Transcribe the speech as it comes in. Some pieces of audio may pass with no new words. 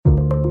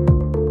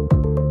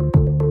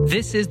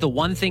This is the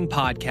One Thing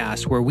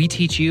podcast, where we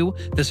teach you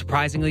the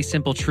surprisingly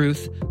simple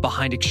truth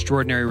behind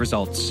extraordinary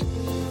results.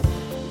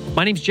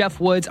 My name's Jeff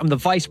Woods. I'm the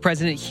vice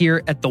president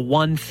here at the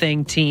One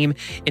Thing team.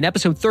 In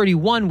episode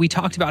 31, we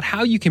talked about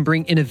how you can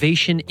bring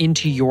innovation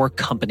into your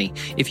company.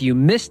 If you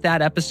missed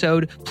that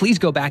episode, please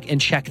go back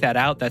and check that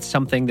out. That's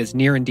something that's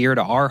near and dear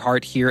to our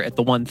heart here at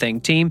the One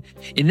Thing team.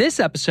 In this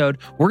episode,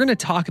 we're going to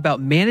talk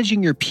about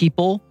managing your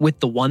people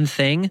with the one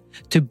thing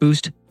to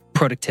boost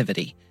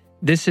productivity.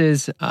 This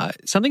is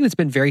something that's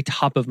been very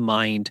top of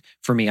mind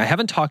for me. I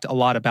haven't talked a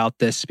lot about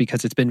this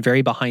because it's been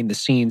very behind the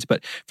scenes,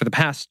 but for the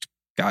past,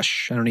 I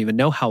don't even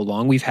know how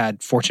long, we've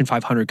had Fortune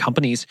 500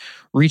 companies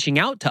reaching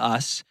out to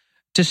us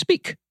to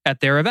speak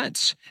at their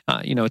events.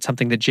 It's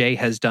something that Jay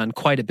has done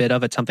quite a bit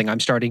of. It's something I'm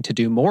starting to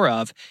do more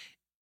of.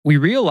 We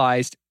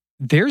realized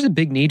there's a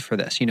big need for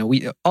this.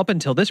 We up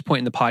until this point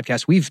in the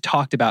podcast, we've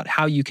talked about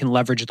how you can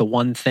leverage the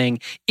one thing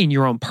in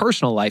your own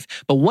personal life,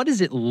 but what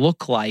does it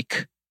look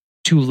like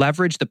to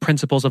leverage the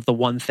principles of the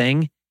one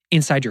thing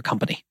inside your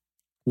company?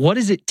 What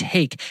does it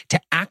take to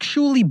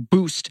actually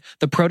boost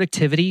the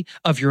productivity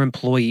of your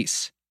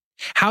employees?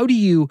 How do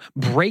you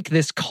break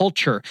this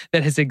culture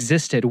that has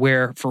existed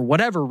where, for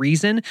whatever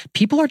reason,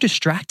 people are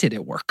distracted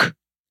at work?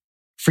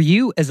 For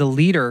you as a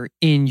leader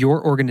in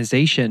your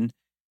organization,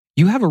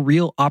 you have a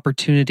real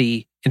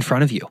opportunity in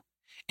front of you,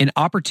 an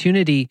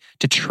opportunity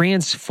to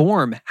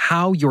transform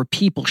how your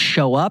people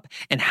show up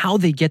and how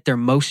they get their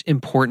most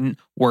important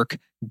work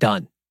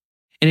done.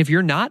 And if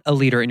you're not a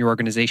leader in your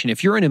organization,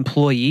 if you're an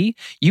employee,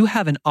 you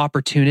have an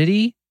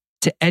opportunity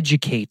to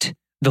educate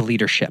the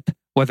leadership,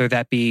 whether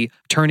that be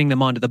turning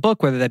them onto the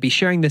book, whether that be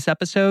sharing this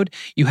episode.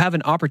 You have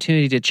an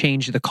opportunity to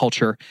change the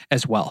culture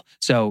as well.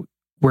 So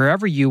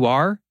wherever you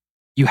are,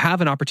 you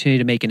have an opportunity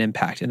to make an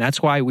impact. And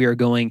that's why we are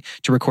going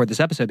to record this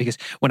episode, because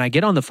when I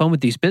get on the phone with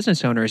these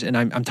business owners and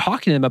I'm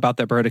talking to them about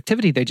their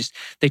productivity, they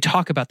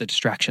talk about the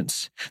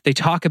distractions. They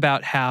talk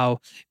about how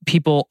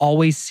people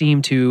always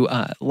seem to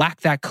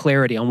lack that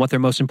clarity on what their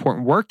most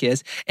important work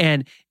is.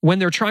 And when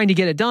they're trying to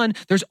get it done,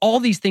 there's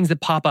all these things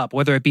that pop up,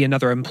 whether it be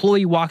another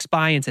employee walks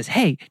by and says,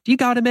 "Hey, do you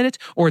got a minute?"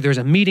 Or there's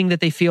a meeting that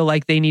they feel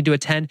like they need to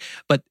attend.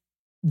 But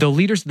the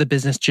leaders of the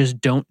business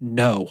just don't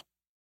know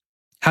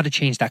how to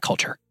change that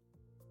culture.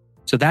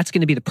 So that's going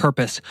to be the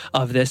purpose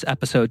of this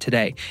episode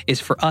today, is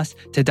for us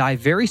to dive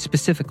very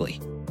specifically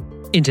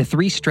into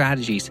 3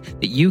 strategies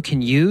that you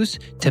can use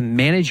to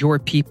manage your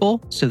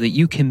people so that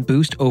you can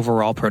boost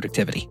overall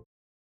productivity.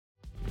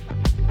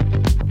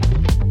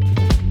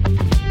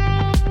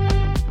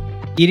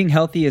 Eating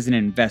healthy is an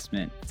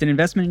investment. It's an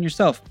investment in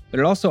yourself, but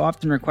it also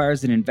often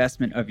requires an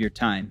investment of your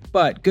time.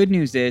 But good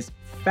news is,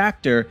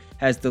 Factor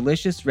has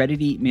delicious,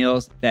 ready-to-eat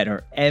meals that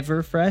are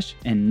ever fresh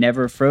and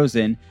never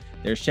frozen.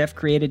 They're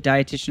chef-created,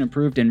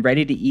 dietitian-approved, and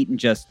ready to eat in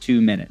just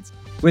 2 minutes.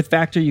 With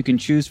Factor, you can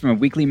choose from a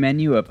weekly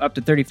menu of up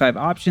to 35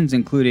 options,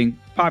 including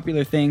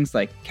popular things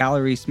like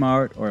Calorie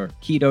Smart or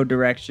Keto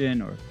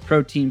Direction or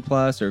Protein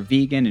Plus or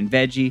Vegan and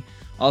Veggie.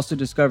 Also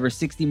discover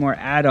 60 more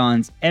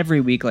add-ons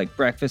every week, like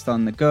breakfast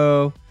on the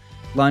go,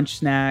 lunch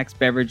snacks,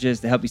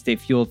 beverages to help you stay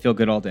fueled, feel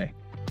good all day.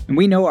 And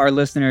we know our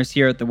listeners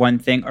here at The One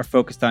Thing are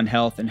focused on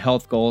health and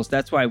health goals.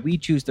 That's why we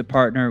choose to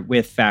partner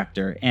with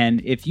Factor.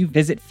 And if you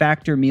visit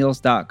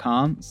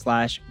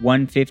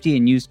factormeals.com/150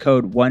 and use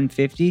code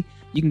 150,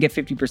 you can get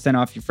 50%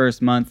 off your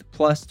first month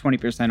plus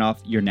 20%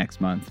 off your next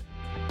month.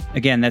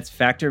 Again, that's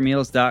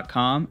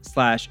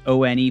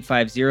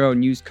factormeals.com/ONE50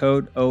 and use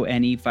code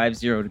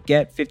ONE50 to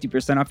get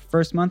 50% off your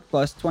first month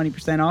plus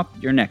 20% off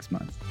your next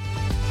month.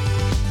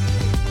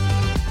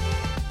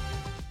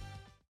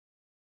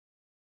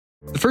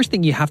 The first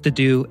thing you have to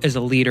do as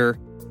a leader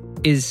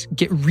is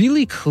get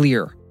really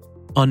clear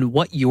on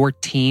what your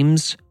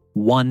team's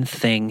one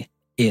thing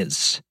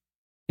is.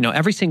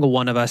 Every single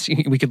one of us,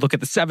 we could look at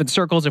the 7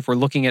 circles. If we're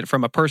looking at it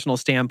from a personal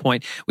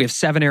standpoint, we have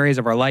 7 areas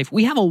of our life.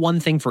 We have a one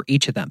thing for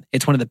each of them.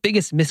 It's one of the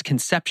biggest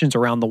misconceptions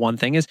around the one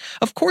thing is,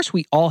 of course,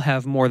 we all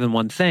have more than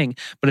one thing,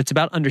 but it's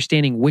about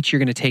understanding which you're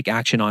going to take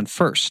action on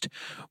first.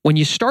 When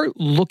you start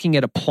looking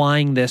at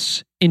applying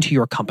this into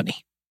your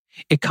company,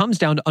 it comes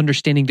down to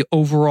understanding the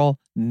overall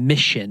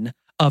mission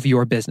of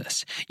your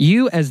business.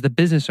 You as the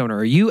business owner,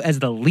 or you as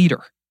the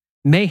leader,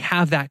 may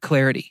have that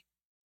clarity.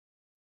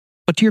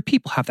 But do your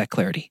people have that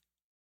clarity?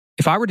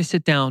 If I were to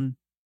sit down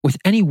with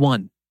any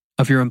one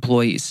of your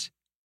employees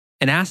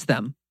and ask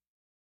them,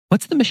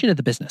 what's the mission of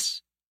the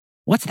business?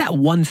 What's that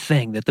one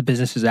thing that the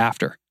business is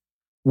after?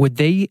 Would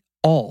they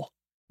all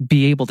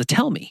be able to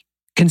tell me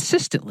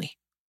consistently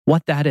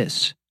what that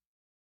is?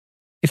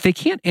 If they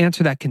can't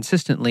answer that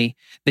consistently,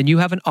 then you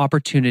have an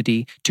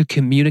opportunity to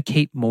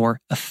communicate more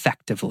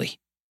effectively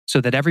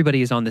so that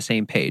everybody is on the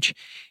same page.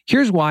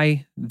 Here's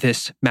why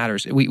this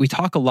matters. We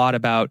talk a lot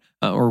about,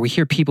 or we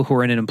hear people who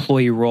are in an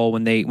employee role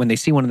when they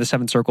see one of the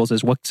 7 circles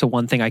is, what's the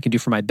one thing I can do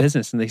for my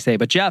business? And they say,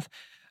 but Jeff,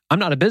 I'm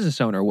not a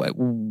business owner.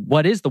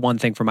 What is the one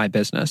thing for my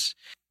business?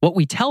 What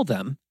we tell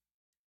them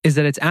is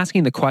that it's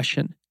asking the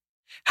question,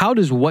 how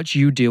does what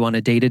you do on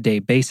a day-to-day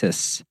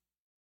basis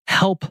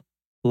help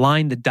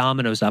line the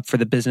dominoes up for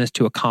the business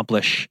to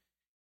accomplish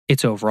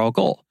its overall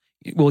goal?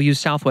 We'll use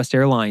Southwest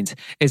Airlines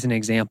as an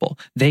example.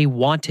 They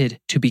wanted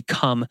to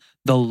become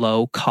the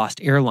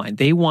low-cost airline.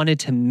 They wanted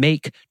to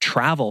make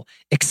travel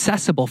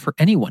accessible for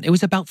anyone. It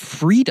was about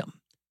freedom.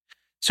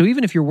 So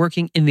even if you're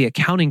working in the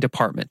accounting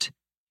department,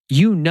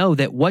 you know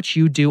that what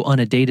you do on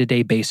a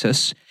day-to-day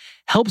basis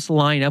helps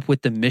line up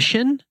with the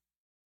mission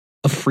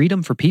of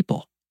freedom for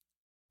people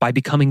by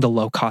becoming the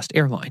low-cost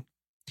airline.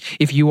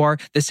 If you are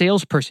the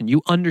salesperson,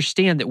 you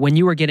understand that when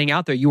you are getting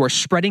out there, you are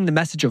spreading the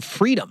message of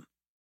freedom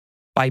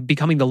by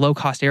becoming the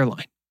low-cost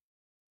airline.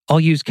 I'll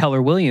use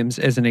Keller Williams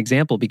as an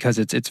example because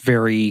it's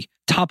very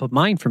top of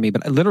mind for me,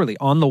 but literally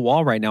on the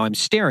wall right now, I'm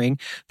staring,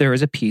 there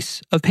is a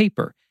piece of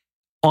paper.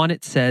 On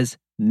it says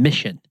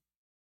mission: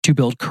 to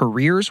build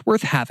careers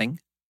worth having,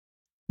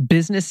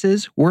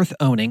 businesses worth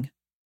owning,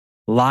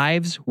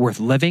 lives worth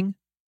living,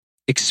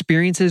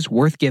 experiences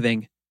worth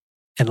giving,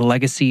 and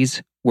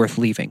legacies worth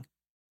leaving.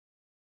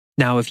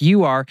 Now, if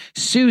you are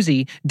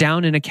Susie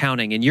down in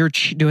accounting and you're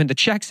doing the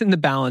checks and the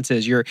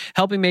balances, you're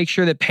helping make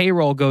sure that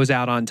payroll goes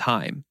out on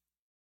time,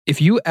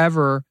 if you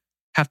ever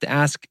have to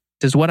ask,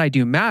 does what I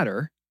do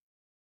matter?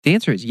 The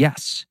answer is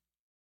yes.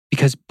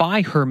 Because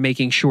by her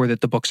making sure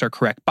that the books are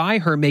correct, by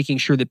her making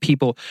sure that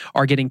people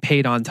are getting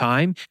paid on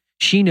time,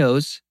 she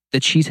knows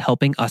that she's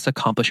helping us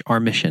accomplish our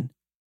mission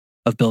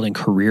of building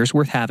careers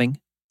worth having,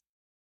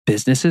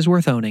 businesses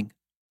worth owning,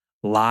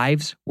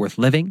 lives worth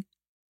living,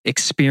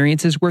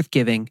 experiences worth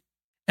giving,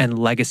 and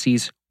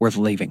legacies worth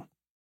leaving.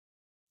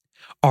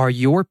 Are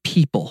your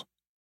people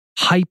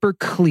hyper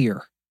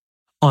clear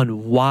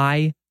on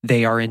why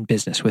they are in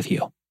business with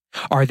you?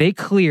 Are they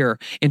clear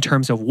in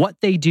terms of what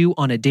they do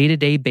on a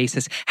day-to-day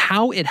basis,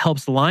 how it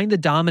helps line the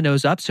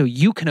dominoes up so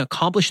you can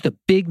accomplish the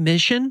big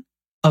mission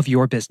of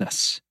your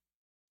business?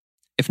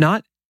 If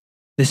not,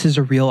 this is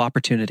a real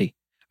opportunity.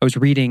 I was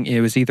reading,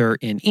 it was either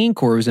in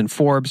Inc. or it was in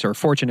Forbes or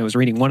Fortune. I was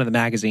reading one of the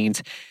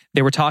magazines.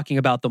 They were talking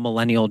about the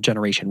millennial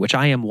generation, which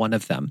I am one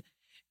of them,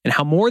 and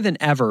how more than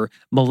ever,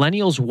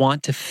 millennials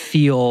want to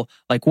feel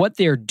like what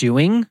they're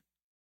doing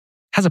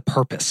has a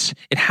purpose.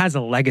 It has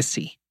a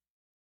legacy.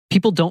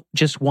 People don't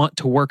just want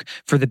to work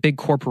for the big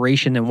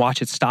corporation and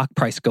watch its stock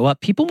price go up.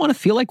 People want to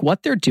feel like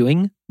what they're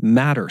doing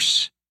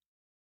matters.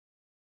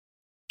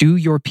 Do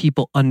your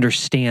people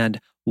understand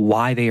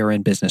why they are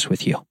in business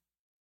with you?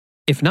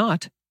 If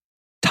not,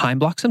 time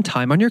block some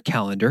time on your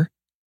calendar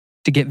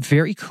to get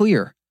very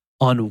clear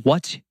on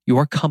what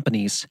your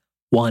company's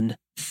one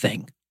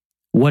thing.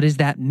 What is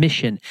that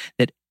mission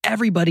that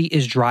everybody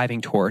is driving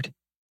toward?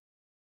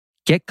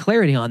 Get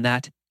clarity on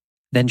that,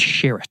 then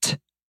share it.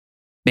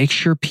 Make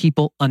sure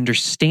people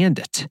understand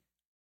it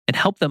and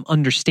help them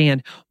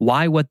understand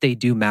why what they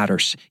do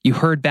matters. You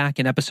heard back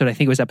in episode, I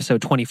think it was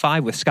episode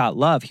 25 with Scott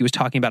Love, he was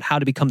talking about how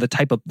to become the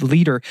type of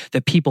leader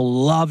that people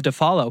love to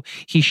follow.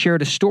 He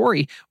shared a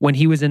story when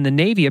he was in the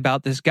Navy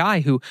about this guy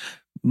who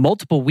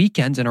multiple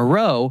weekends in a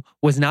row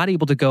was not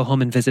able to go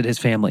home and visit his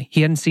family.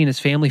 He hadn't seen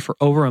his family for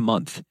over a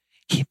month.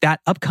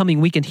 That upcoming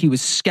weekend, he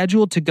was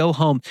scheduled to go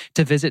home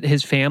to visit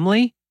his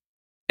family.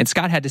 And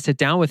Scott had to sit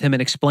down with him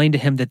and explain to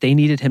him that they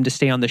needed him to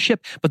stay on the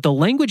ship. But the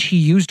language he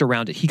used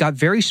around it, he got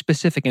very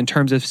specific in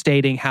terms of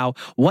stating how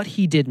what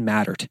he did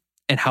mattered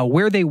and how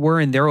where they were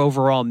in their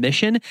overall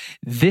mission,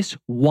 this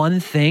one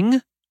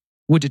thing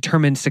would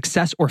determine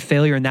success or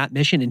failure in that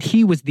mission. And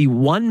he was the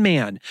one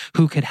man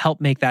who could help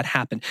make that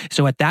happen.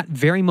 So at that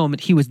very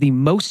moment, he was the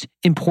most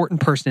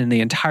important person in the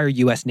entire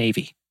U.S.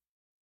 Navy.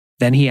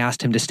 Then he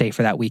asked him to stay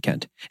for that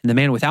weekend. And the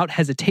man, without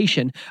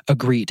hesitation,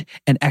 agreed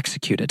and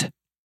executed.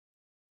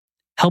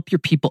 Help your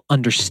people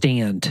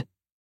understand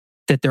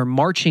that they're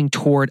marching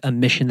toward a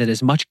mission that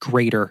is much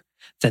greater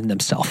than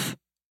themselves.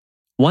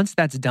 Once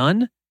that's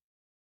done,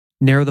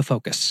 narrow the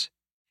focus.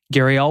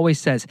 Gary always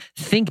says,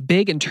 think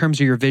big in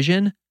terms of your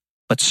vision,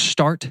 but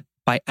start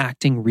by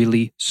acting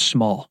really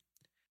small.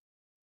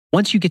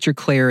 Once you get your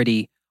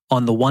clarity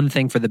on the one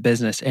thing for the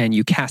business and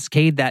you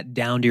cascade that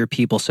down to your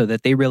people so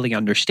that they really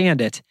understand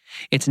it,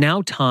 it's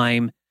now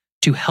time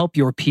to help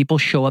your people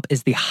show up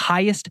as the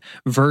highest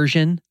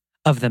version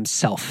of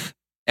themselves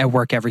at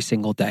work every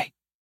single day.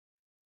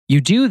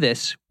 You do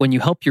this when you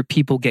help your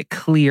people get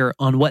clear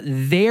on what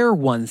their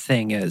one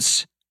thing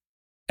is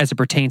as it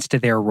pertains to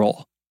their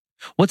role.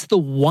 What's the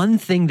one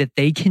thing that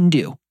they can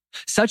do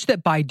such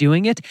that by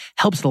doing it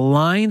helps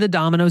line the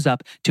dominoes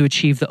up to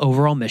achieve the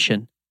overall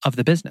mission of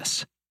the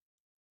business?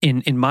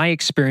 In my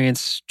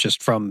experience,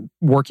 just from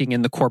working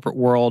in the corporate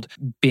world,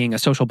 being a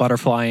social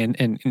butterfly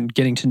and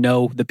getting to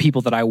know the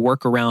people that I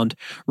work around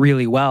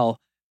really well,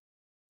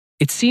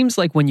 it seems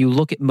like when you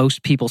look at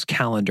most people's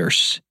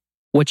calendars,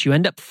 what you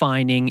end up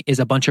finding is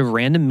a bunch of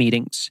random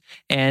meetings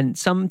and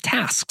some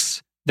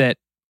tasks that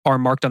are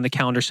marked on the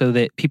calendar so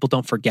that people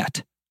don't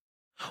forget.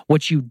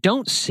 What you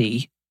don't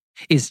see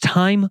is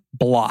time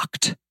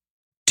blocked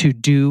to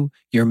do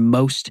your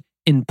most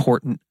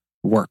important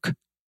work.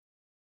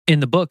 In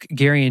the book,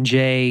 Gary and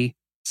Jay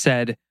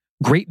said,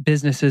 great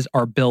businesses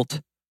are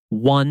built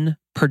one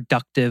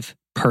productive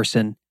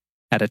person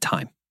at a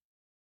time.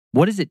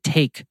 What does it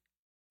take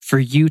for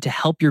you to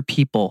help your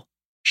people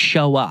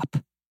show up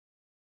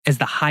as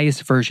the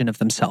highest version of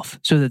themselves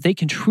so that they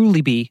can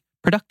truly be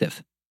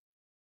productive.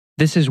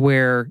 This is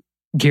where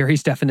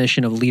Gary's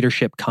definition of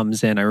leadership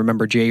comes in. I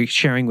remember Jay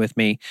sharing with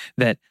me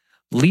that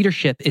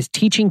leadership is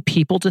teaching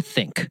people to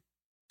think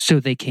so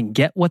they can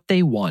get what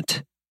they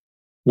want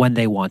when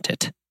they want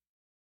it.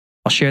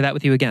 I'll share that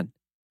with you again.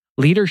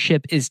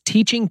 Leadership is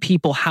teaching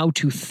people how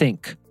to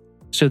think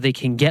so they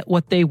can get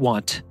what they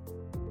want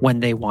when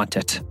they want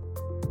it.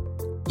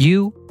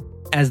 You,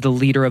 as the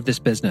leader of this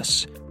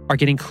business, are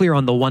getting clear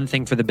on the one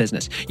thing for the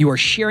business. You are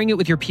sharing it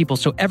with your people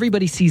so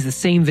everybody sees the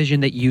same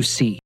vision that you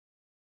see.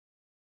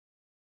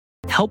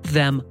 Help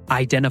them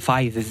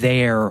identify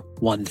their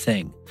one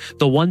thing,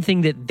 the one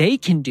thing that they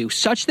can do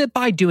such that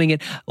by doing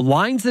it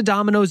lines the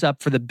dominoes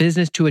up for the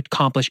business to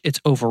accomplish its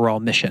overall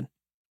mission.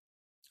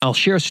 I'll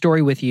share a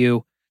story with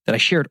you that I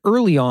shared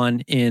early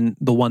on in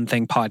the One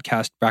Thing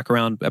podcast, back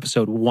around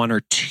episode 1 or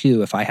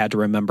 2, if I had to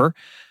remember.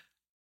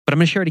 But I'm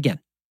going to share it again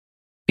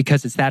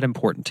because it's that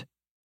important.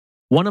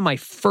 One of my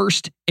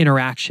first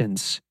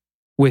interactions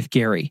with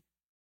Gary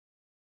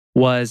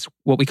was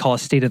what we call a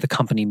state of the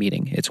company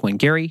meeting. It's when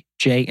Gary,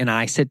 Jay, and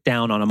I sit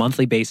down on a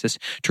monthly basis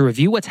to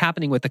review what's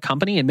happening with the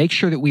company and make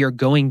sure that we are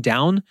going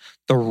down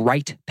the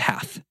right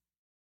path.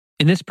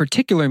 In this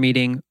particular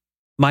meeting,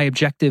 my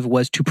objective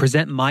was to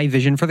present my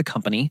vision for the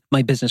company,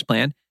 my business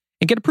plan,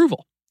 and get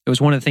approval. It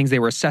was one of the things they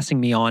were assessing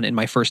me on in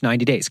my first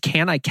 90 days.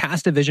 Can I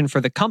cast a vision for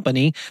the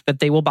company that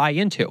they will buy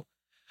into?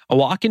 I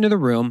walk into the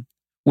room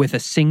with a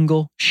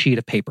single sheet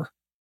of paper,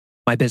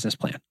 my business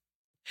plan.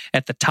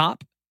 At the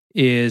top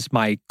is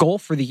my goal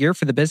for the year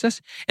for the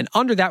business. And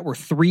under that were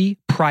 3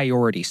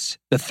 priorities,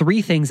 the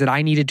 3 things that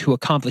I needed to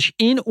accomplish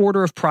in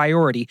order of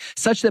priority,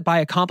 such that by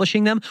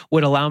accomplishing them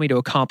would allow me to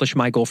accomplish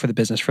my goal for the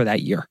business for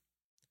that year.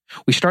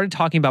 We started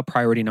talking about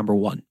priority number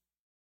 1.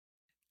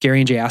 Gary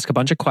and Jay ask a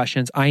bunch of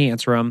questions. I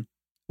answer them.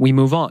 We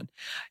move on.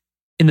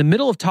 In the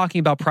middle of talking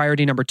about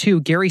priority number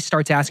 2, Gary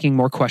starts asking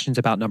more questions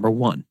about number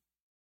 1.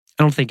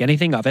 I don't think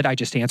anything of it. I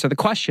just answer the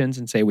questions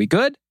and say, we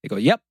good? They go,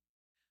 yep.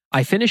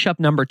 I finish up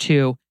number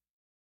 2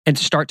 and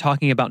start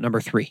talking about number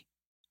 3.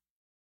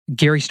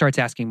 Gary starts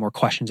asking more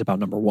questions about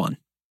number 1.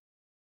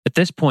 At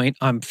this point,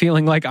 I'm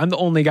feeling like I'm the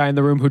only guy in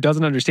the room who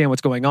doesn't understand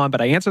what's going on,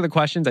 but I answer the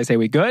questions. I say,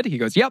 we good? He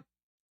goes, yep.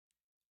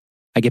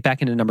 I get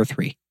back into number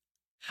 3.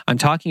 I'm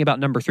talking about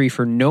number 3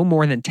 for no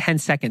more than 10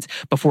 seconds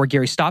before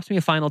Gary stops me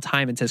a final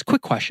time and says,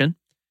 quick question.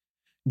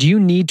 Do you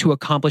need to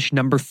accomplish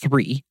number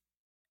 3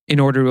 in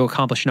order to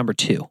accomplish number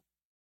 2?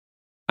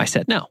 I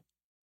said, no.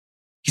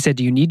 He said,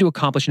 do you need to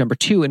accomplish number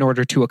 2 in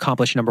order to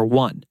accomplish number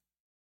 1?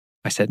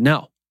 I said,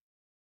 no.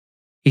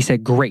 He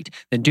said, great.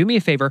 Then do me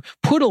a favor,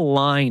 put a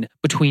line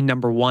between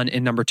number 1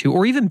 and number 2,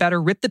 or even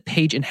better, rip the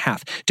page in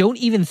half. Don't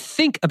even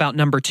think about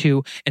number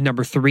 2 and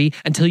number 3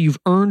 until you've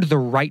earned the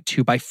right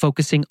to by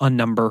focusing on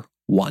number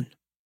 1.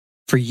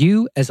 For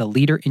you as a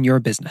leader in your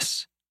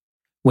business,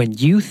 when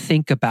you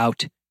think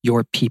about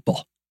your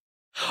people,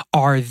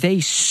 are they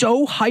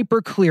so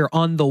hyper clear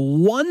on the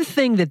one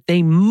thing that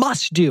they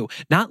must do,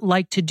 not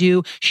like to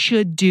do,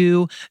 should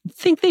do,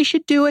 think they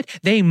should do it?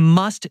 They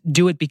must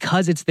do it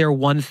because it's their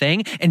one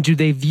thing. And do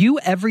they view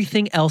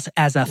everything else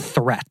as a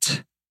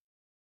threat?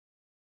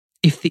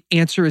 If the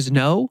answer is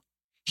no,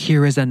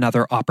 here is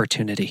another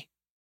opportunity.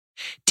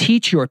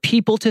 Teach your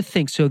people to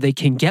think so they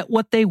can get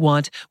what they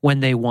want when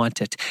they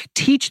want it.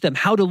 Teach them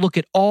how to look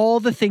at all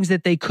the things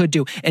that they could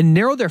do and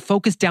narrow their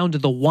focus down to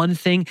the one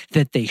thing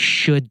that they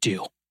should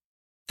do.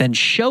 Then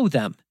show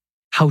them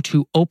how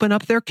to open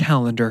up their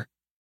calendar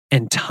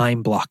and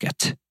time block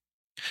it,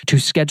 to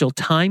schedule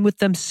time with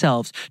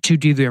themselves to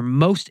do their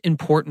most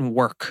important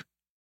work.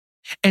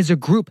 As a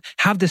group,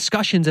 have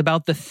discussions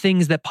about the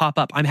things that pop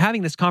up. I'm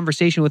having this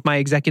conversation with my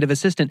executive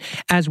assistant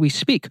as we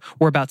speak.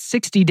 We're about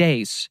 60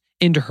 days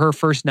into her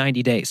first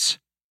 90 days.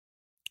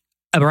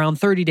 Around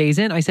 30 days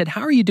in, I said,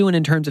 how are you doing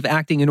in terms of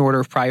acting in order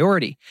of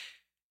priority?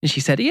 And she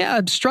said, yeah,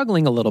 I'm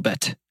struggling a little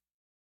bit.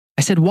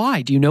 I said,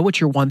 why? Do you know what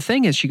your one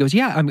thing is? She goes,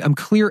 yeah, I'm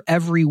clear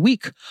every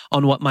week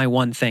on what my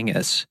one thing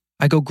is.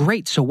 I go,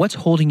 great. So what's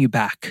holding you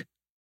back?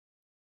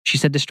 She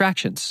said,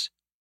 distractions.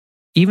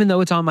 Even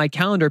though it's on my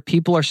calendar,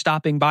 people are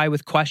stopping by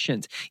with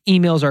questions.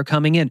 Emails are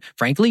coming in.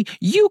 Frankly,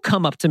 you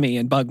come up to me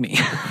and bug me.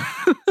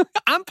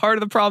 I'm part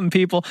of the problem,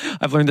 people.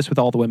 I've learned this with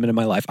all the women in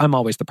my life. I'm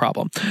always the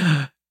problem.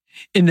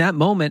 In that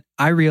moment,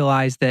 I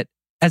realized that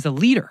as a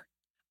leader,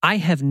 I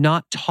have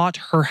not taught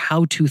her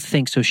how to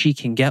think so she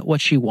can get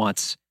what she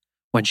wants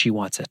when she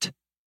wants it.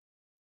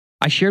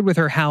 I shared with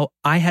her how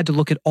I had to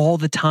look at all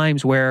the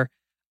times where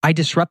I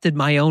disrupted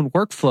my own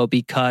workflow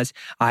because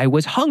I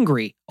was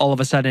hungry all of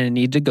a sudden and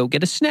needed to go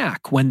get a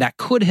snack when that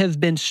could have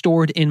been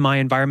stored in my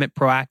environment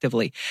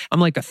proactively.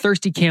 I'm like a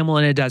thirsty camel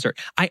in a desert.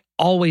 I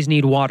always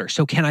need water.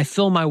 So can I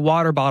fill my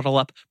water bottle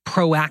up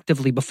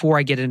proactively before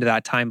I get into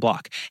that time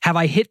block? Have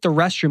I hit the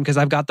restroom because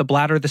I've got the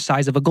bladder the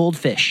size of a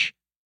goldfish?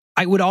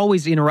 I would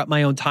always interrupt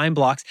my own time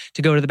blocks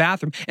to go to the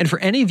bathroom. And for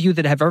any of you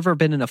that have ever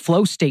been in a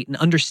flow state and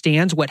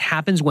understands what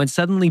happens when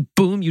suddenly,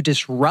 boom, you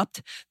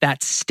disrupt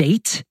that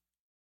state,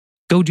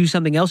 go do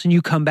something else and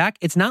you come back,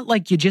 it's not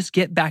like you just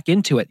get back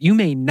into it. You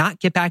may not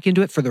get back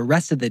into it for the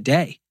rest of the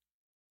day.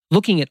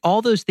 looking at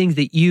all those things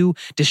that you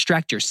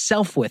distract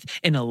yourself with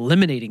and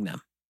eliminating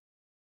them.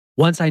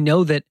 Once I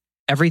know that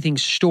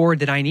everything's stored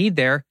that I need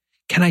there,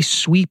 can I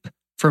sweep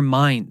for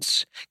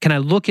minds? Can I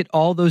look at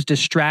all those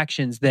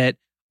distractions that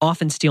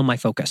often steal my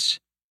focus?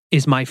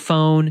 Is my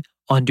phone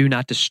on do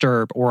not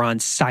disturb or on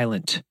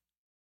silent?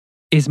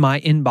 Is my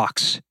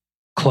inbox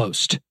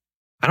closed?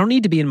 I don't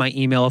need to be in my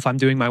email if I'm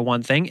doing my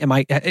one thing.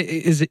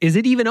 Is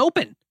it even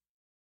open?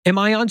 Am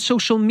I on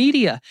social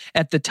media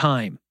at the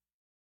time?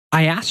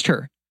 I asked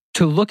her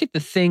to look at the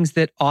things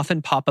that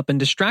often pop up and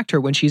distract her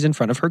when she's in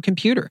front of her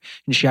computer,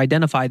 and she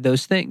identified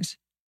those things.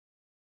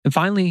 And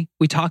finally,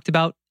 we talked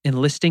about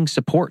enlisting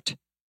support.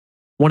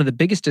 One of the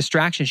biggest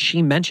distractions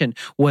she mentioned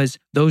was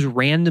those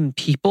random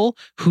people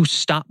who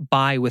stop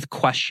by with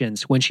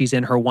questions when she's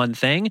in her one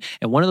thing.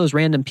 And one of those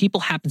random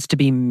people happens to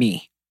be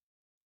me.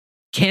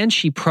 Can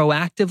she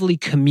proactively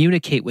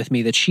communicate with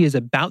me that she is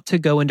about to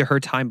go into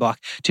her time block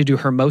to do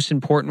her most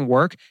important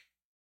work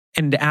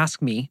and to ask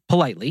me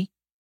politely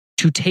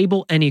to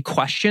table any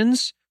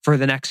questions for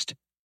the next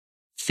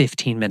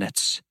 15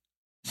 minutes,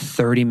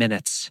 30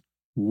 minutes,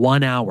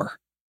 1 hour?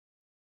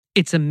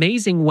 It's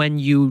amazing when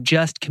you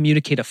just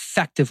communicate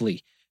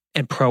effectively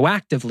and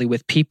proactively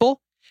with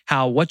people,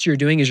 how what you're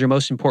doing is your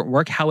most important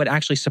work, how it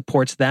actually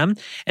supports them,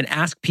 and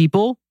ask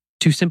people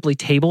to simply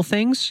table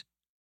things.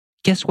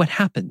 Guess what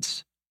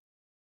happens?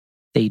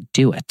 They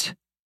do it.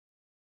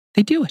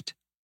 They do it.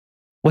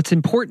 What's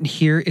important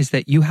here is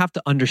that you have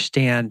to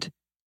understand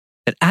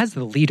that as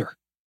the leader,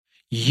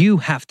 you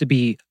have to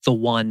be the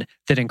one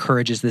that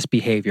encourages this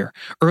behavior.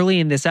 Early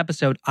in this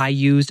episode, I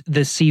used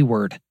the C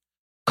word,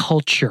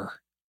 culture.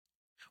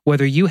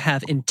 Whether you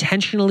have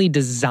intentionally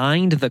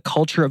designed the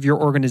culture of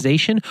your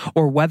organization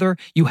or whether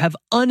you have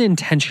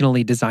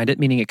unintentionally designed it,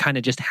 meaning it kind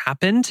of just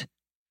happened,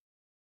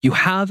 you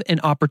have an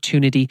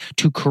opportunity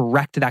to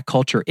correct that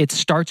culture. It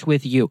starts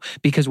with you.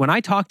 Because when I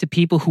talk to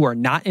people who are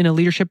not in a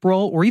leadership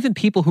role or even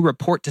people who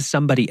report to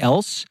somebody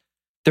else,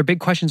 their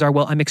big questions are,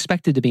 well, I'm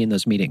expected to be in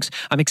those meetings.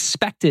 I'm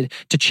expected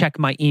to check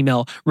my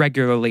email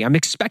regularly. I'm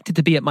expected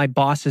to be at my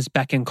boss's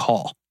beck and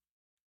call.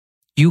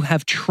 You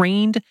have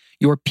trained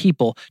your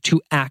people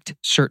to act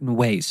certain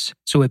ways.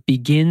 So it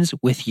begins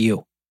with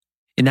you.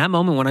 In that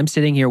moment when I'm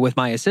sitting here with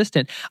my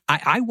assistant,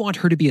 I want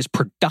her to be as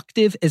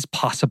productive as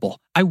possible.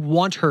 I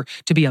want her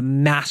to be a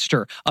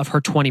master of her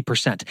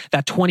 20%,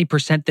 that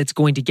 20% that's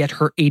going to get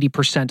her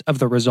 80% of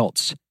the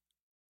results.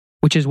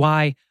 Which is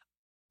why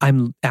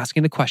I'm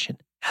asking the question,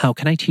 how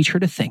can I teach her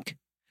to think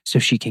so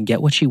she can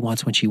get what she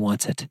wants when she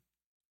wants it?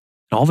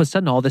 And all of a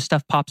sudden, all this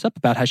stuff pops up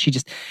about how she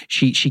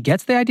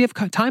gets the idea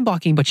of time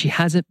blocking, but she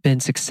hasn't been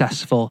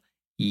successful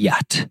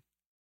yet.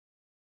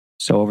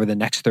 So over the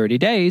next 30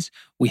 days,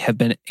 we have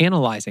been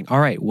analyzing, all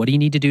right, what do you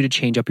need to do to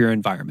change up your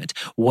environment?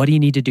 What do you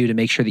need to do to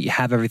make sure that you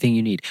have everything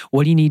you need?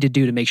 What do you need to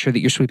do to make sure that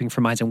you're sweeping for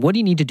minds? And what do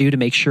you need to do to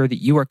make sure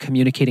that you are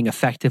communicating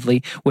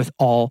effectively with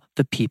all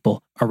the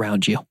people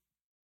around you?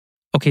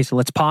 Okay, so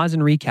let's pause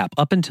and recap.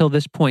 Up until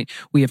this point,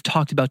 we have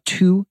talked about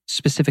two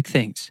specific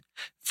things.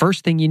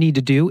 First thing you need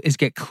to do is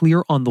get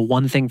clear on the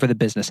one thing for the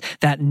business,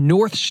 that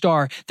North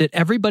Star that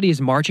everybody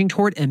is marching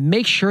toward, and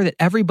make sure that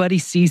everybody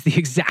sees the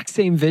exact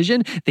same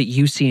vision that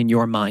you see in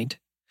your mind.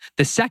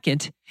 The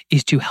second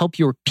is to help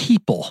your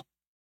people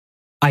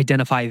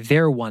identify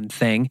their one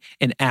thing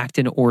and act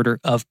in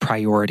order of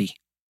priority.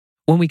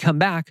 When we come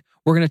back,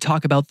 we're going to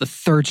talk about the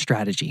third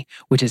strategy,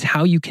 which is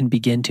how you can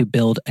begin to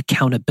build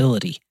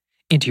accountability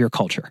into your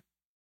culture.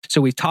 So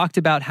we've talked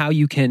about how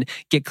you can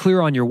get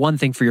clear on your one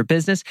thing for your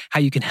business, how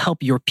you can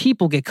help your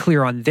people get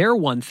clear on their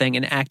one thing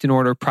and act in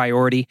order of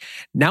priority.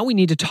 Now we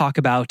need to talk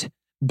about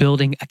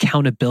building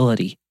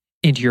accountability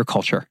into your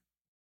culture.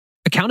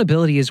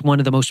 Accountability is one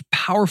of the most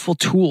powerful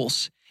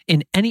tools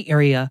in any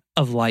area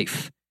of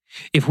life.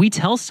 If we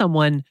tell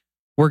someone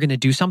we're going to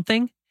do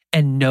something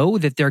and know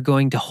that they're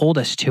going to hold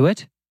us to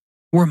it,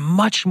 we're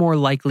much more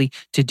likely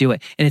to do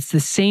it. And it's the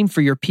same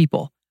for your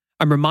people.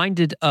 I'm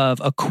reminded of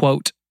a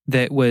quote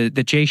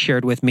that Jay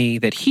shared with me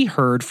that he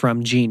heard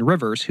from Gene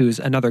Rivers, who's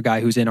another guy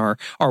who's in our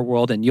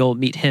world, and you'll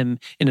meet him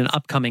in an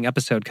upcoming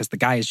episode because the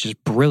guy is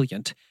just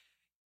brilliant.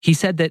 He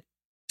said that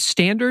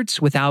standards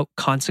without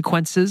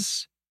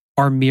consequences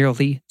are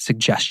merely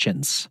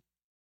suggestions.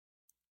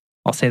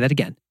 I'll say that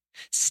again.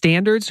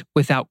 Standards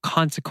without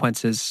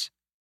consequences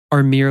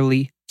are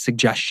merely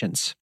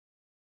suggestions.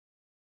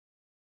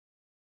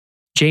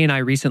 Jay and I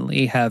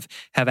recently have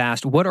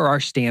asked, what are our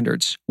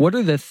standards? What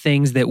are the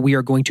things that we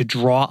are going to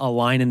draw a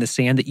line in the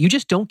sand that you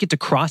just don't get to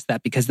cross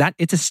that because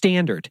it's a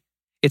standard.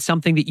 It's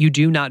something that you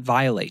do not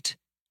violate.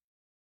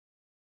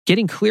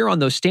 Getting clear on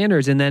those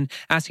standards and then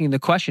asking the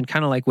question,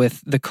 kind of like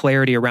with the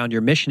clarity around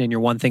your mission and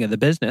your one thing of the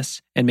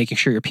business and making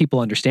sure your people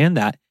understand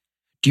that.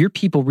 Do your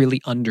people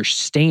really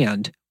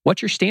understand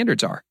what your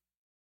standards are?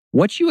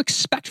 What you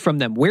expect from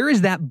them? Where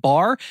is that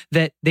bar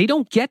that they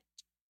don't get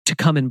to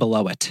come in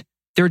below it?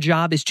 Their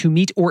job is to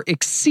meet or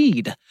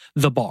exceed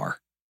the bar.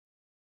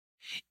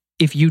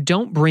 If you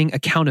don't bring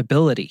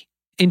accountability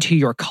into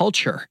your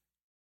culture,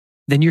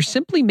 then you're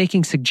simply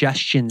making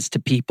suggestions to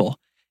people.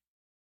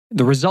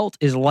 The result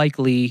is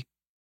likely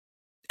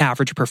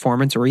average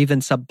performance or even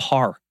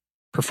subpar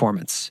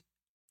performance.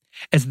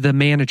 As the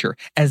manager,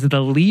 as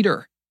the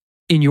leader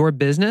in your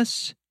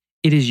business,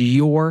 it is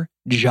your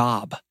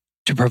job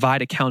to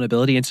provide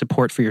accountability and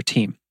support for your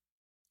team.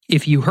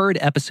 If you heard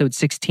episode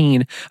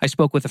 16, I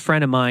spoke with a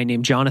friend of mine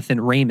named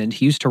Jonathan Raymond.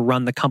 He used to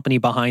run the company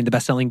behind the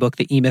best-selling book,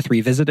 The E-Myth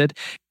Revisited.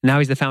 Now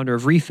he's the founder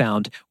of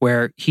Refound,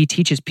 where he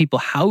teaches people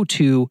how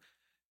to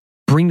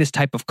bring this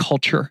type of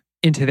culture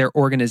into their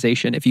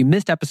organization. If you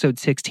missed episode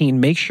 16,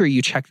 make sure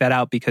you check that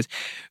out because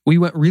we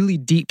went really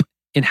deep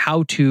in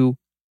how to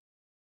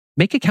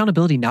make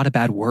accountability not a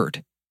bad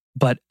word,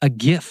 but a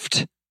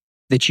gift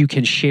that you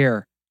can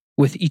share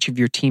with each of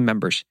your team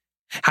members,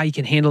 how you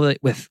can handle it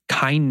with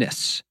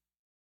kindness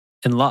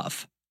and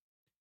love.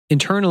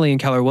 Internally in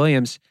Keller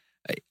Williams,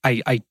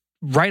 I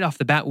right off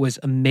the bat was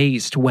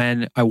amazed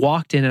when I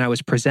walked in and I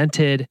was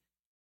presented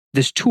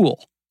this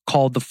tool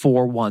called the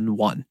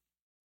 411.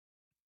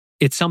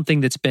 It's something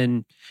that's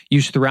been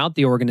used throughout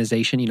the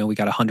organization. You know, we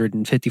got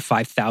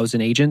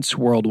 155,000 agents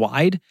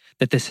worldwide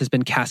that this has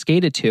been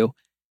cascaded to.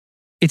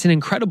 It's an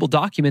incredible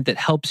document that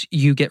helps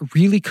you get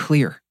really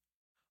clear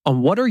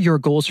on what are your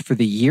goals for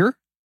the year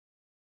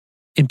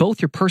in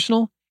both your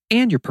personal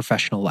and your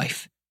professional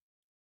life.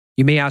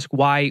 You may ask,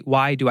 why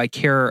do I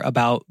care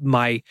about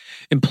my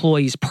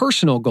employees'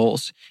 personal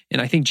goals?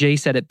 And I think Jay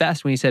said it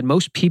best when he said,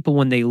 most people,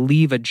 when they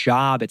leave a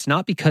job, it's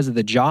not because of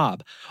the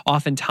job.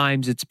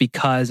 Oftentimes, it's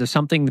because of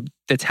something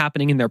that's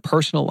happening in their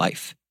personal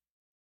life.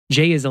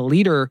 Jay, as a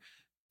leader,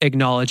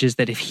 acknowledges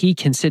that if he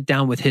can sit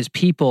down with his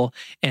people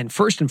and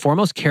first and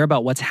foremost care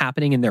about what's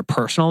happening in their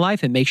personal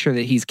life and make sure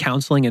that he's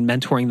counseling and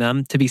mentoring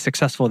them to be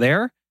successful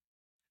there,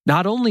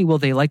 not only will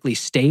they likely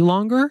stay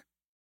longer,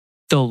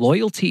 the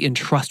loyalty and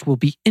trust will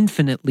be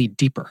infinitely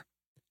deeper.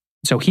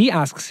 So he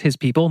asks his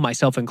people,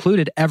 myself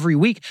included, every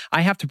week,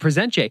 I have to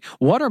present Jay,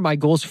 what are my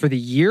goals for the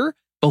year,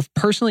 both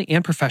personally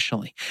and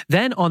professionally?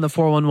 Then on the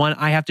 411,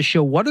 I have to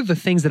show what are the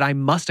things that I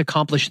must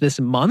accomplish this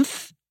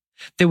month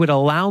that would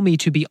allow me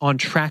to be on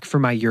track for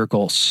my year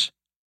goals.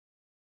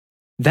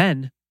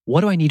 Then,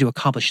 what do I need to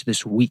accomplish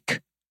this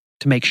week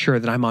to make sure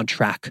that I'm on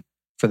track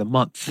for the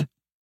month?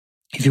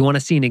 If you want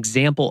to see an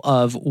example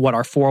of what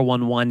our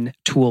 411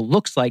 tool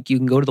looks like, you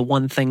can go to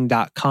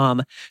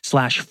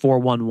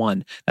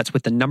theonething.com/411. That's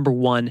with the number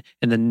 1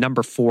 and the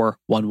number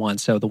 411.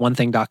 So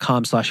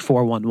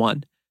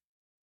theonething.com/411.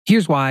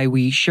 Here's why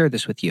we share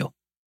this with you.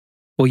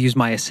 We'll use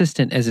my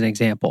assistant as an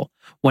example.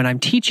 When I'm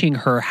teaching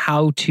her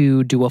how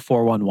to do a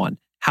 411,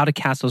 how to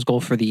cast those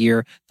goals for the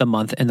year, the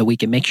month, and the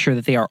week, and make sure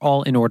that they are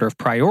all in order of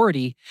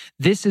priority,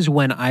 this is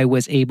when I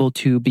was able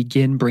to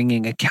begin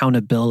bringing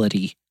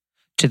accountability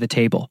to the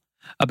table.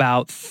 It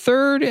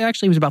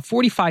was about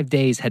 45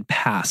 days had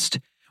passed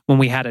when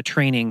we had a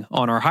training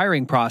on our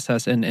hiring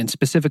process, and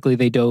specifically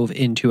they dove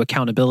into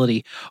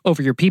accountability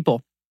over your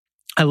people.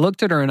 I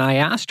looked at her and I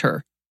asked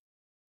her,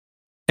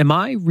 am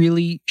I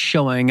really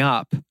showing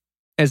up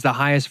as the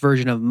highest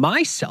version of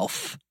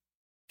myself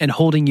and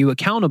holding you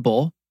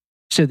accountable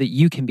so that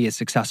you can be as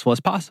successful as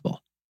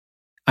possible?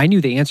 I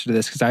knew the answer to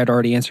this because I had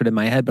already answered in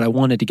my head, but I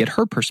wanted to get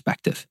her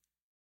perspective.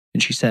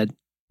 And she said,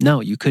 no,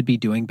 you could be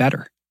doing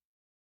better.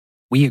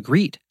 We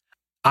agreed.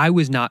 I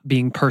was not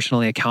being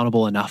personally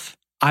accountable enough.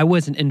 I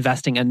wasn't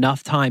investing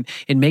enough time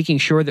in making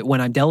sure that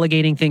when I'm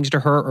delegating things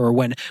to her or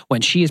when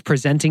she is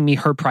presenting me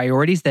her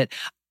priorities, that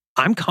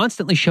I'm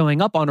constantly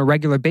showing up on a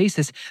regular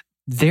basis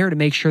there to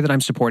make sure that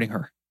I'm supporting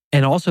her.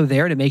 And also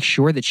there to make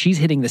sure that she's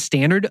hitting the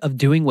standard of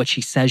doing what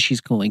she says she's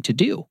going to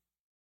do.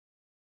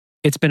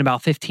 It's been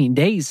about 15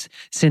 days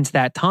since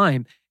that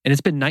time, and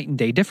it's been night and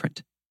day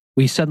different.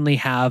 We suddenly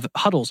have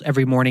huddles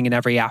every morning and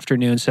every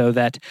afternoon so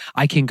that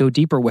I can go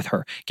deeper with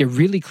her, get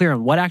really clear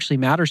on what actually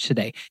matters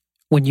today.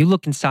 When you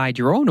look inside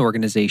your own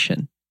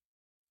organization,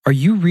 are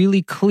you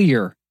really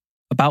clear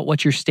about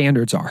what your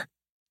standards are?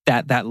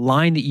 That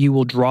line that you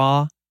will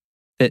draw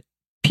that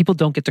people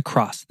don't get to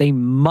cross. They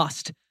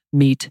must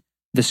meet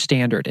the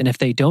standard. And if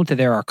they don't,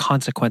 there are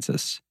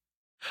consequences.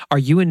 Are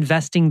you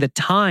investing the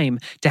time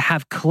to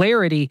have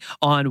clarity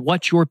on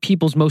what your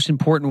people's most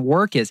important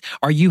work is?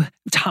 Are you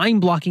time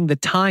blocking the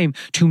time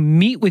to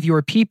meet with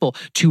your people,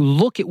 to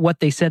look at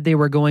what they said they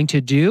were going to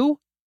do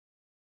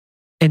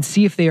and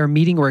see if they are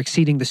meeting or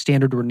exceeding the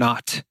standard or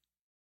not,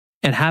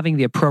 and having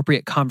the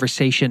appropriate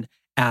conversation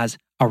as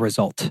a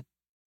result?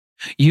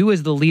 You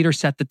as the leader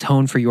set the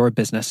tone for your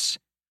business.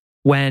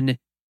 When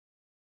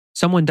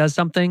someone does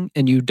something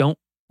and you don't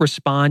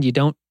respond, you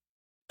don't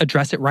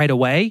address it right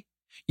away,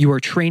 you are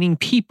training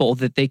people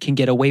that they can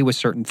get away with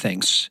certain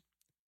things.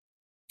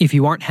 If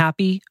you aren't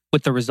happy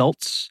with the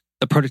results,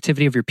 the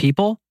productivity of your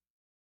people,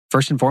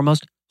 first and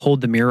foremost,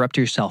 hold the mirror up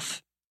to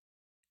yourself.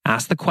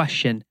 Ask the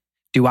question,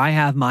 do I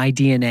have my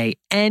DNA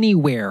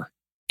anywhere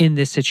in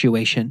this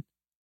situation?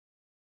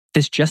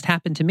 This just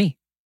happened to me.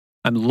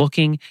 I'm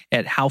looking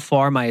at how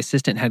far my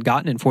assistant had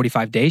gotten in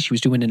 45 days. She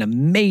was doing an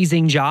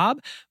amazing job.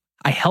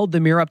 I held the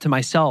mirror up to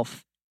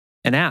myself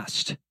and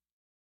asked,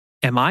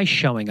 am I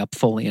showing up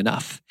fully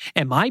enough?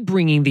 Am I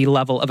bringing the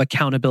level of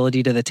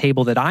accountability to the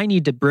table that I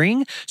need to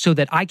bring so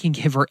that I can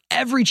give her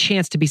every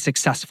chance to be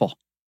successful?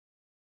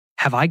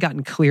 have I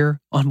gotten clear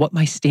on what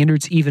my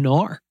standards even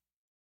are?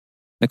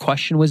 The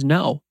question was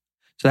no.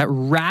 So that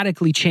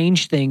radically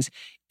changed things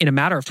in a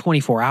matter of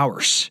 24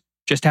 hours.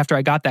 Just after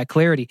I got that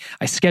clarity,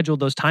 I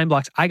scheduled those time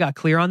blocks. I got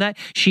clear on that.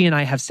 She and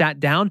I have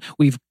sat down.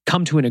 We've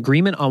come to an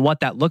agreement on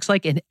what that looks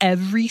like. And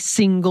every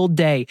single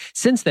day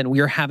since then, we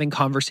are having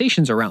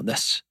conversations around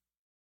this,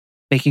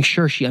 making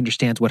sure she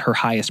understands what her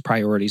highest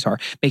priorities are,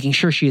 making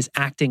sure she is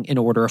acting in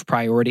order of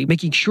priority,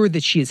 making sure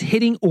that she is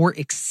hitting or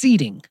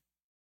exceeding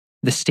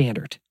the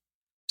standard.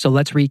 So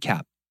let's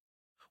recap.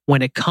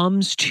 When it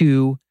comes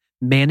to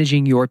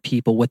managing your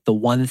people with the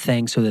one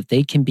thing so that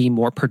they can be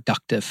more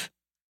productive,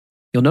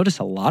 you'll notice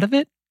a lot of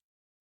it.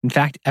 In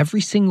fact,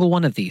 every single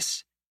one of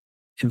these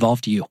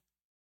involved you,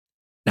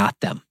 not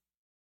them.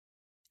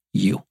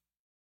 You.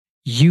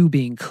 You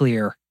being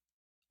clear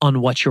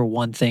on what your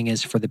one thing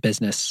is for the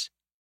business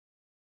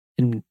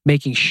and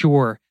making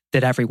sure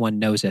that everyone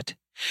knows it.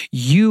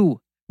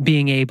 You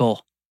being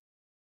able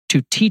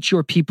to teach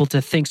your people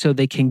to think so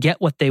they can get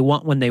what they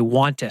want when they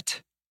want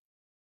it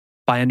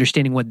by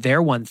understanding what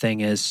their one thing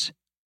is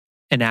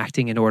and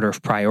acting in order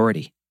of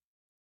priority.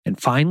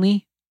 And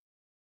finally,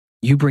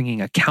 you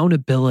bringing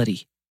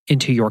accountability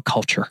into your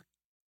culture,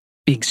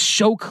 being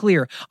so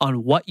clear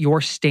on what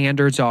your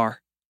standards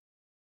are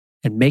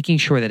and making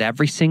sure that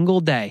every single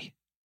day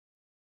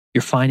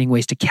you're finding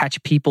ways to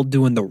catch people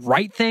doing the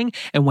right thing.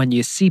 And when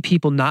you see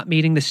people not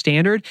meeting the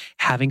standard,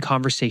 having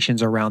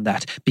conversations around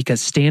that,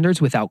 because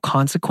standards without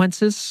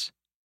consequences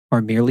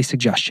are merely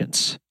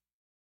suggestions.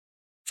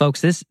 Folks,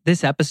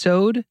 this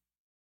episode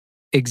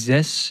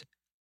exists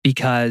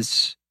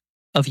because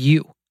of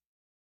you.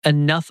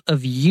 Enough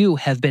of you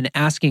have been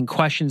asking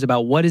questions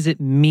about what does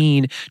it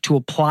mean to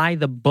apply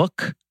the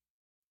book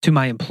to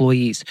my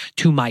employees,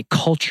 to my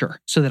culture,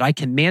 so that I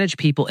can manage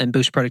people and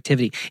boost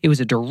productivity. It was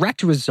a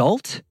direct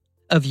result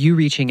of you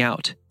reaching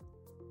out.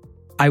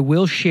 I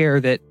will share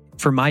that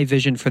for my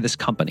vision for this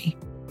company,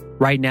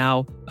 right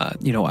now,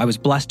 I was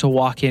blessed to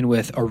walk in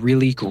with a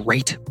really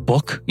great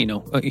book,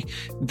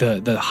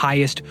 the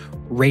highest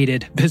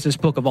rated business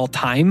book of all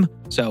time.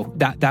 So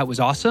that was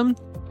awesome.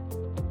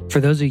 For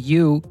those of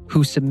you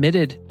who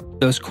submitted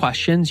those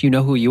questions, you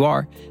know who you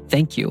are.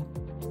 Thank you.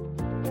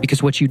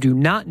 Because what you do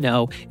not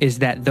know is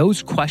that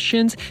those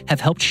questions have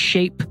helped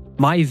shape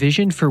my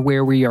vision for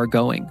where we are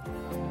going.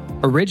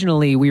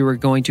 Originally, we were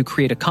going to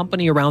create a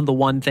company around the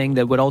one thing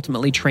that would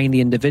ultimately train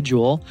the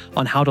individual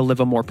on how to live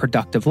a more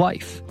productive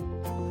life.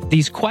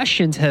 These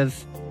questions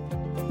have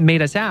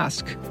made us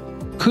ask,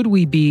 could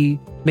we be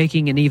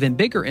making an even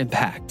bigger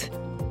impact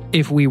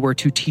if we were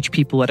to teach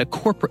people at a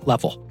corporate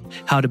level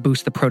how to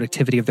boost the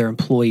productivity of their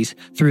employees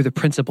through the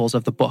principles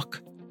of the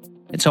book?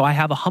 And so I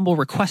have a humble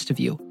request of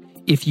you.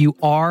 If you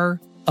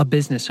are a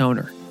business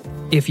owner,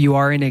 if you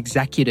are an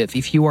executive,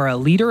 if you are a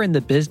leader in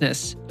the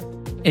business,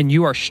 and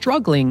you are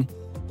struggling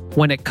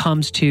when it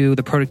comes to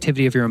the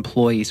productivity of your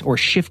employees or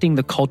shifting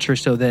the culture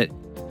so that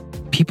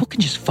people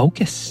can just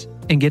focus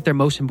and get their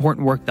most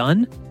important work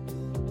done,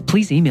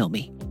 please email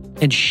me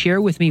and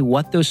share with me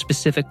what those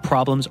specific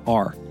problems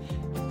are.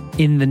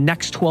 In the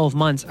next 12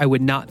 months, I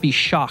would not be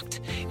shocked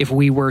if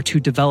we were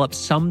to develop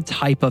some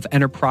type of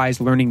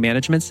enterprise learning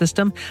management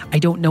system. I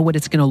don't know what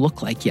it's going to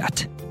look like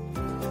yet,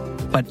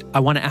 but I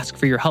want to ask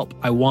for your help.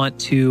 I want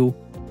to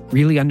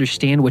really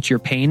understand what your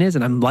pain is,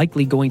 and I'm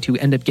likely going to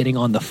end up getting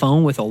on the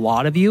phone with a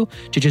lot of you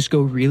to just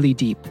go really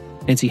deep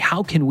and see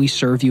how can we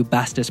serve you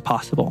best as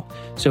possible.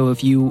 So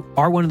if you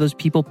are one of those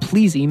people,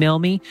 please email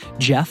me,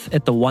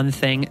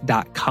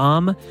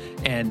 jeff@theonething.com.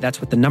 And that's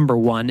with the number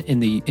 1 in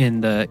the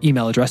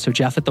email address. So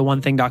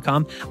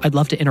jeff@theonething.com. I'd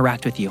love to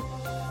interact with you.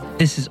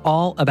 This is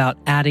all about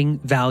adding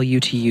value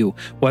to you,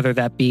 whether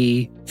that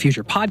be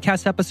future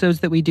podcast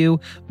episodes that we do,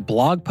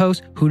 blog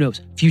posts, who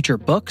knows, future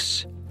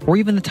books, or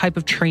even the type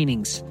of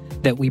trainings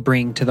that we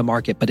bring to the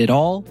market. But it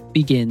all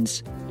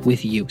begins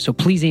with you. So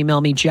please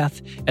email me,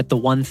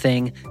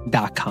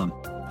 jeff@theonething.com.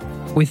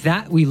 With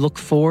that, we look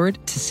forward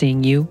to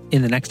seeing you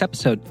in the next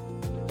episode.